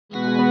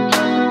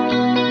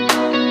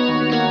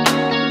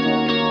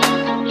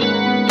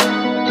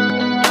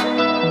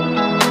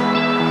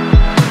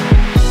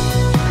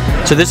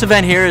So this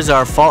event here is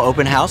our fall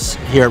open house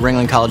here at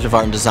Ringling College of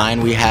Art and Design.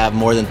 We have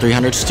more than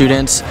 300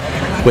 students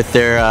with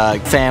their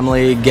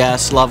family,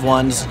 guests, loved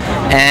ones,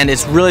 and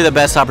it's really the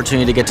best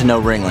opportunity to get to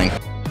know Ringling.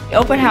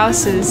 Open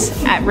houses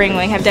at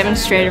Ringling have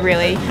demonstrated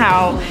really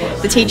how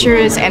the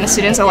teachers and the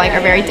students alike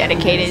are very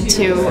dedicated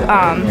to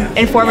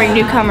informing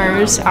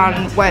newcomers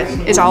on what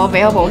is all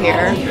available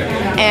here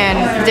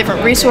and the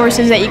different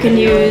resources that you can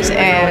use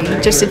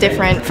and just the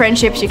different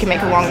friendships you can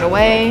make along the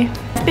way.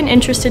 I've been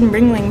interested in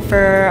Ringling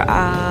for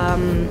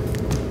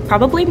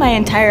probably my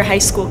entire high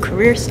school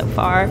career so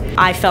far.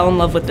 I fell in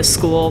love with the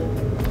school.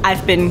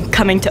 I've been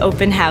coming to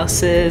open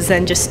houses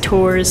and just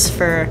tours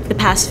for the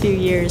past few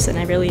years, and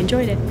I really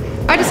enjoyed it.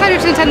 I decided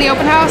to attend the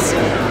open house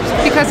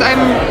because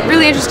I'm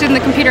really interested in the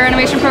computer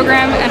animation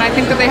program, and I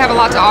think that they have a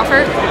lot to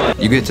offer.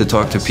 You get to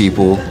talk to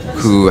people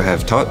who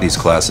have taught these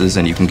classes,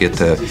 and you can get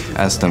to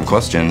ask them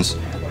questions.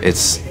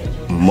 It's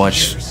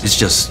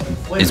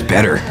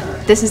better.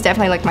 This is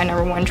definitely like my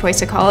 #1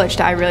 choice of college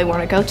that I really want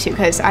to go to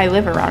because I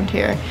live around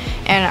here,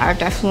 and I've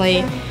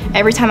definitely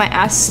every time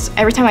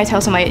I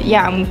tell somebody,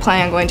 yeah, I'm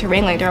planning on going to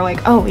Ringling, they're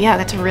like, oh yeah,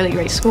 that's a really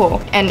great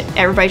school, and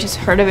everybody just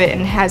heard of it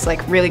and has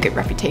like really good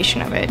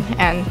reputation of it,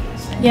 and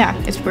yeah,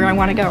 it's where I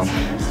want to go.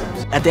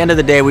 At the end of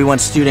the day, we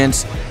want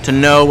students to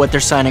know what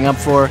they're signing up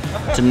for,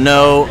 to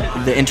know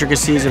the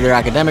intricacies of their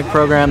academic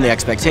program, the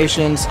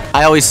expectations.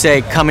 I always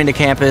say coming to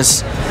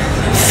campus,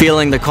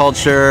 feeling the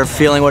culture,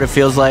 feeling what it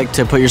feels like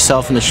to put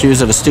yourself in the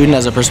shoes of a student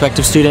as a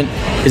prospective student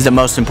is the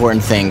most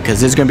important thing,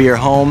 because it's going to be your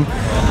home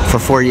for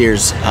 4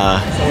 years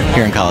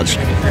here in college.